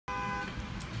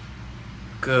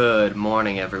Good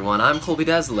morning, everyone. I'm Colby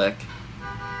Dezelick.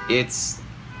 It's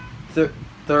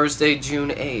Thursday,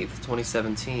 June 8th,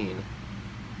 2017,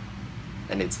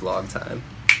 and it's vlog time.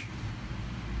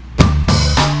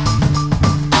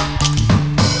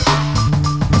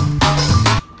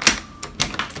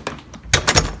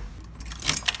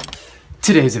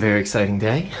 Today's a very exciting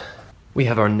day. We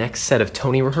have our next set of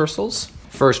Tony rehearsals.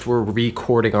 First, we're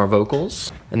recording our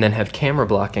vocals, and then have camera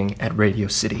blocking at Radio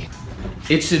City.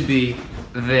 It should be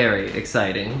very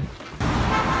exciting.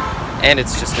 And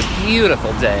it's just a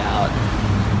beautiful day out.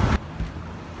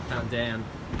 Found Dan.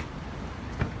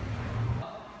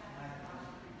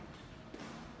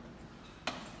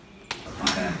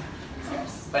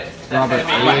 Robert,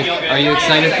 are you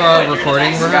excited for our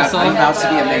recording rehearsal? I'm about to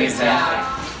be amazing.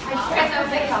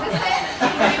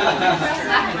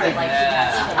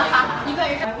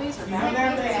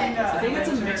 I think it's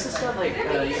a mix of stuff like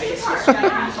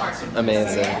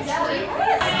amazing.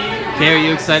 Okay, are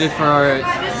you excited for our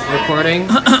recording?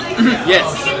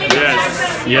 Yes.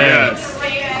 Yes. Yes.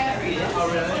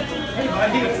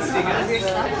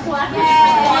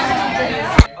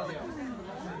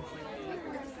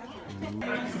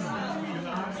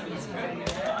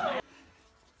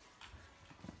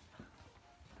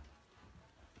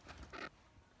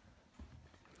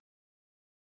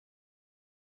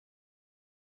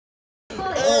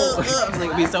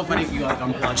 It'd be so funny if you like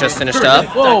unplugged. Just finished up.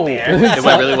 Whoa! It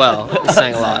went really well. We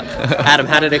sang a lot. Adam,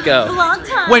 how did it go? Long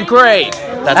time. Went great.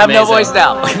 That's I have amazing. no voice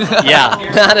now. Yeah,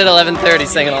 not at 11:30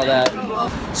 singing all that.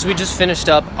 So we just finished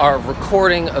up our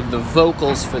recording of the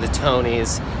vocals for the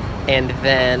Tonys, and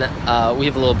then we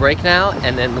have a little break now,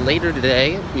 and then later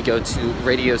today we go to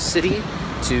Radio City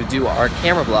to do our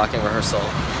camera blocking rehearsal.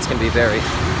 It's going to be very,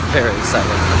 very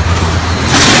exciting.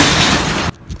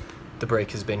 The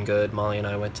break has been good. Molly and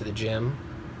I went to the gym.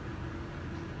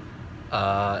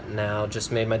 Now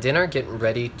just made my dinner, getting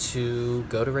ready to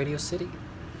go to Radio City.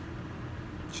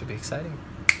 Should be exciting.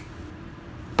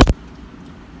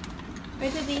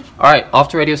 Alright, off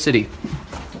to Radio City.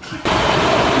 I'm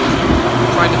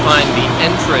trying to find the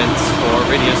entrance for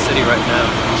Radio City right now.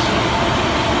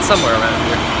 It's somewhere around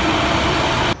here.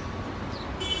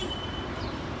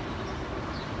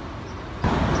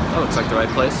 Oh, looks like the right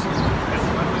place.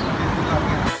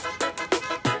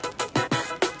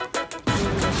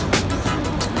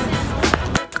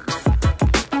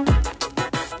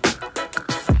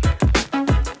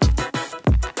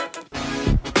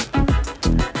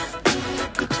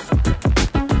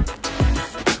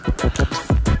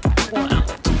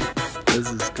 This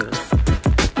is good.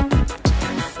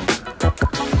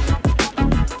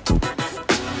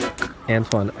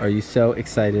 Antoine, are you so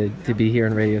excited to be here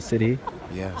in Radio City?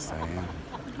 Yes, I am.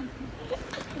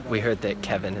 We heard that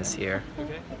Kevin is here.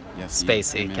 Yes,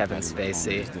 Spacey, Kevin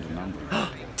Spacey.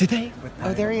 Did they?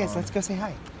 Oh, there he is. Let's go say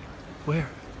hi. Where?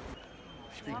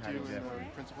 Speak hi to Jeffrey.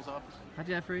 Principal's office. Hi,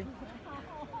 Jeffrey.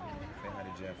 Say hi to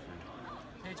Jeffrey.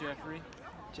 Hey, Jeffrey.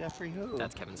 Jeffrey who?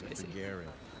 That's Kevin Spacey. Garrett.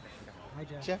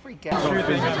 Jeffrey Garrett.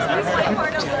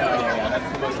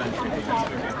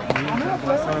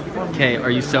 Okay, are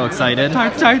you so excited?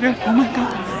 I'm excited. Oh my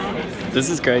god. This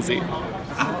is crazy.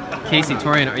 Casey,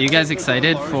 Torian, are you guys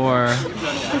excited for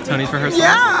Tony's rehearsal?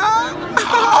 Yeah!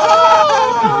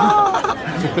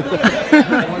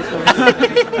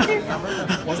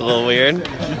 It's a little weird.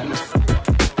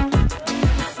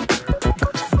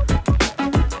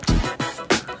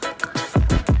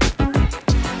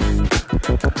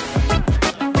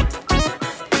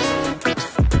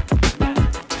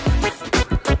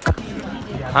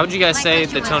 How would you guys say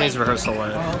the Tony's rehearsal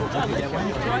went?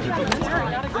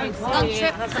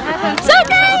 So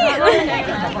great!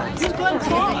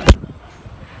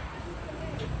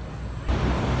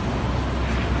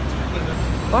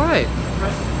 Alright.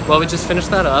 Well, we just finished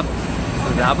that up.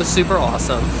 That was super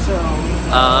awesome.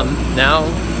 Now,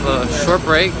 a short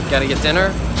break. Gotta get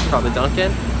dinner. Probably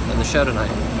Dunkin'. And the show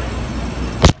tonight.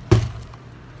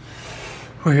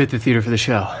 We're here at the theater for the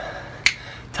show.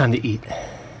 Time to eat.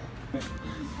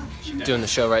 Doing the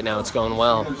show right now. It's going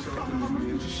well.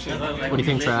 What do you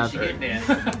think, Trav?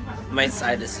 My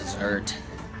sinus is hurt.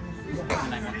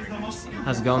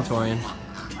 How's it going, Torian?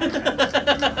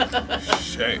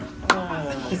 Shame.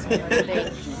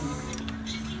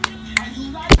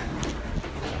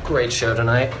 Great show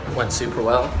tonight. Went super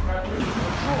well.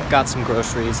 Got some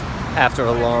groceries after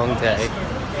a long day.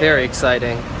 Very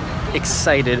exciting.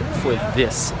 Excited for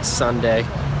this Sunday.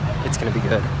 It's gonna be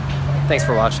good. Thanks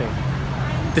for watching.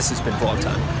 This has been Vlog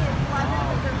Time.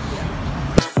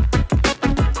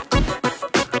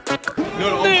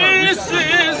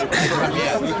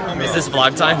 Is this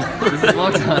vlog time? This is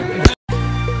vlog time.